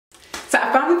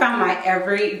I finally found my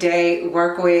everyday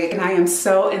work wig and I am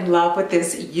so in love with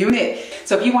this unit.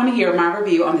 So if you want to hear my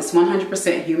review on this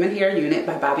 100% human hair unit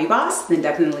by Bobbi Boss, then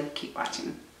definitely keep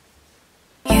watching.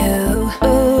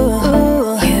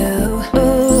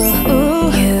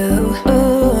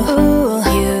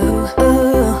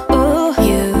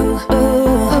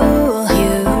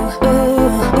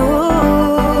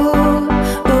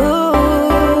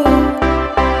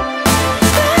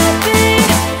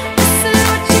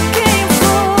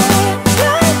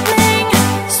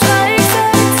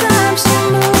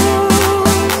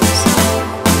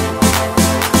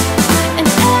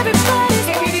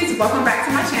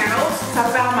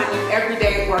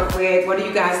 What do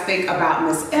you guys think about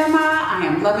Miss Emma? I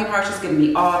am loving her. She's giving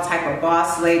me all type of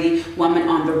boss lady, woman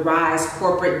on the rise,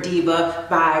 corporate diva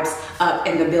vibes up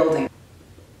in the building.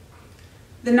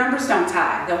 The numbers don't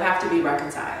tie. They'll have to be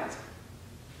reconciled.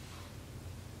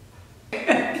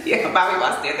 Yeah, Bobbi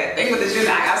Boss did that thing with this unit.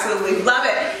 I absolutely love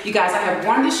it. You guys, I have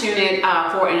worn this unit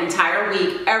for an entire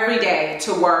week, every day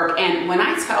to work. And when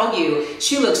I tell you,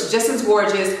 she looks just as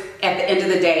gorgeous at the end of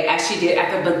the day as she did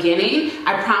at the beginning.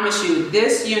 I promise you,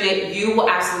 this unit you will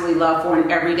absolutely love for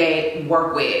an everyday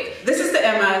work wig. This is the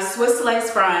Emma Swiss Lace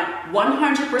Front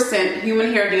 100%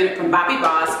 human hair unit from Bobbi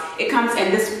Boss. It comes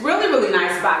in this really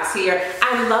nice box here.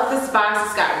 I love this box.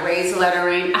 It's got raised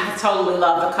lettering. I totally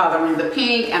love the coloring, the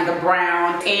pink and the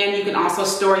brown. And you can also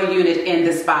store your unit in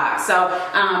this box. So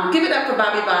give it up for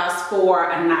Bobbi Boss for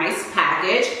a nice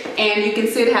package. And you can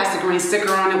see it has the green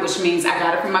sticker on it, which means I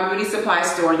got it from my beauty supply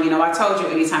store. And you know, I told you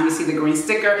anytime you see the green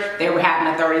sticker, they were having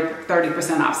a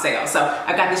 30% off sale. So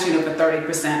I got this unit for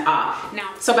 30% off.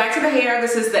 Now, so back to the hair.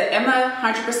 This is the Emma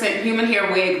 100% human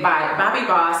hair wig by Bobbi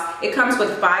Boss. It comes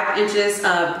with 5 inches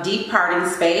of deep parting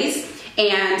space.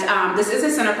 And this is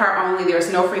a center part only.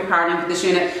 There's no free parting with this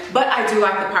unit, but I do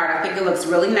like the part. I think it looks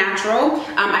really natural.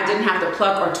 I didn't have to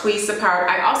pluck or tweeze the part.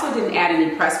 I also didn't add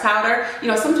any press powder. You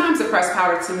know, sometimes the press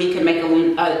powder to me can make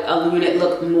a unit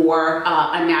look more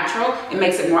unnatural. It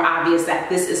makes it more obvious that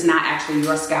this is not actually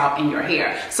your scalp and your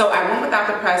hair. So I went without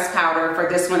the press powder for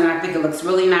this one, and I think it looks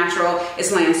really natural.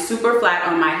 It's laying super flat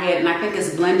on my head, and I think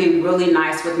it's blending really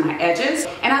nice with my edges.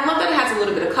 And I love that it has a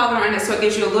little bit of color in it, so it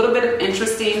gives you a little bit of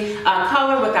interesting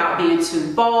color without being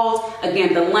too bold.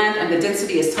 Again, the length and the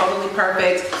density is totally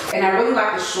perfect. And I really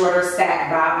like the shorter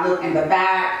stack bob look in the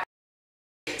back.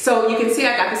 So you can see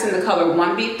I got this in the color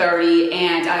 1B30,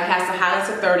 and it has the highlights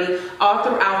of 30 all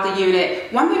throughout the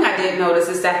unit. One thing I did notice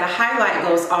is that the highlight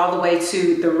goes all the way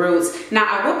to the roots. Now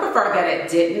I would prefer that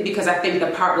it didn't, because I think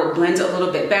the part will blend a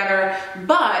little bit better,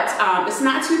 but it's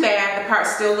not too bad. The part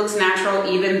still looks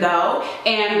natural even though,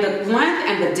 and the length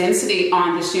and the density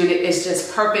on this unit is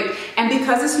just perfect. And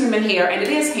because it's human hair and it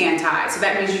is hand tied, so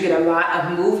that means you get a lot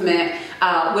of movement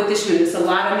with this unit. It's a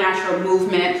lot of natural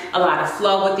movement, a lot of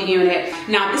flow with the unit.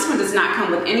 Now this one does not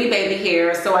come with any baby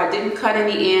hair, so I didn't cut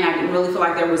any in. I didn't really feel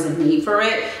like there was a need for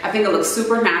it. I think it looks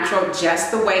super natural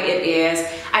just the way it is.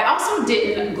 I also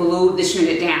didn't glue this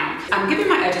unit down. I'm giving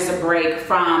my edges a break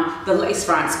from the lace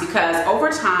fronts because over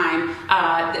time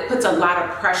it puts a lot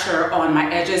of pressure on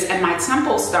my edges, and my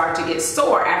temples start to get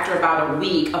sore after about a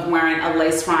week of wearing a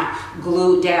lace front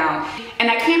glued down. And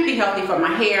that can't be healthy for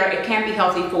my hair, it can't be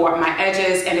healthy for my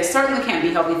edges, and it certainly can't be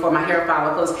healthy for my hair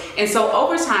follicles. And so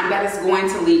over time, that is going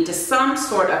to lead to some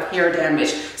sort of hair damage.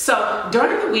 So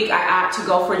during the week, I opt to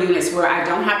go for units where I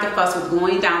don't have to fuss with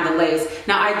gluing down the lace.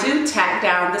 Now I do tack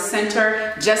down the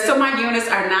center just so my units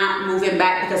are not moving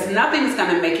back, because nothing is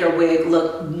gonna make your wig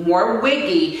look more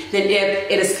wiggy than if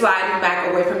it is sliding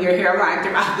back away from your hairline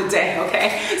throughout the day,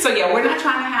 okay? So yeah, we're not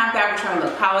trying to have that. We're trying to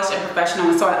look polished and professional.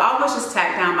 And so I always just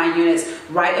tack down my units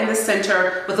right in the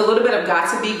center with a little bit of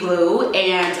got-to-be glue,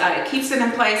 and it keeps it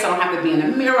in place. I don't have to be in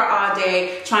the mirror all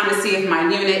day trying to see if my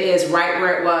unit is right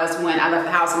where it was when I left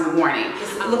the house in the morning.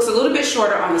 It looks a little bit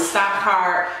shorter on the stock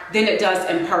part than it does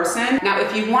in person. Now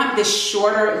if you want this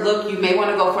shorter look, you may want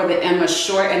to go for the Emma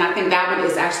short, and I think that one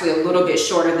is actually a little bit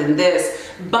shorter than this,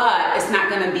 but it's not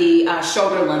going to be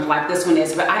shoulder length like this one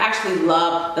is. But I actually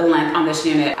love the length on this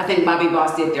unit. I think Bobbi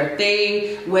Boss did their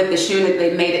thing with this unit.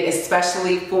 They made it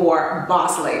especially for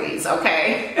boss ladies,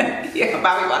 okay? Yeah,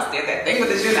 Bobbi Boss did that thing with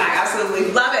this unit. I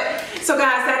absolutely love it. So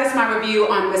guys, that is my review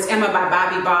on Miss Emma by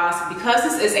Bobbi Boss. Because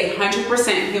this is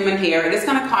 100% human hair, it is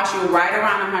going to cost you right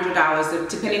around $100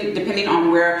 depending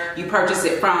on where you purchase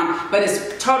it from, but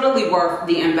it's totally worth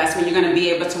the investment. You're going to be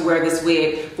able to wear this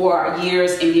wig for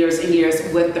years and years and years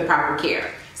with the proper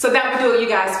care. So that would do it, you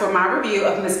guys, for my review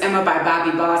of Miss Ema by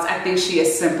Bobbi Boss. I think she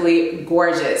is simply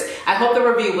gorgeous. I hope the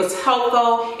review was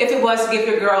helpful. If it was, give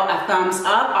your girl a thumbs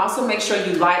up. Also, make sure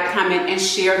you like, comment, and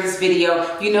share this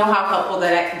video. You know how helpful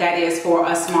that is for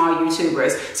us small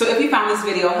YouTubers. So if you found this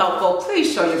video helpful,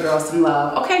 please show your girl some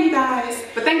love. Okay, you guys?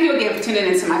 But thank you again for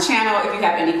tuning into my channel. If you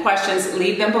have any questions,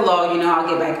 leave them below. You know I'll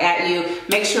get back at you.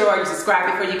 Make sure you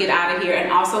subscribe before you get out of here,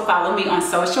 and also follow me on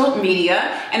social media.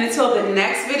 And until the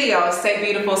next video, stay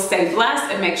beautiful, stay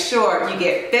blessed, and make sure you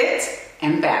get fit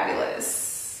and fabulous.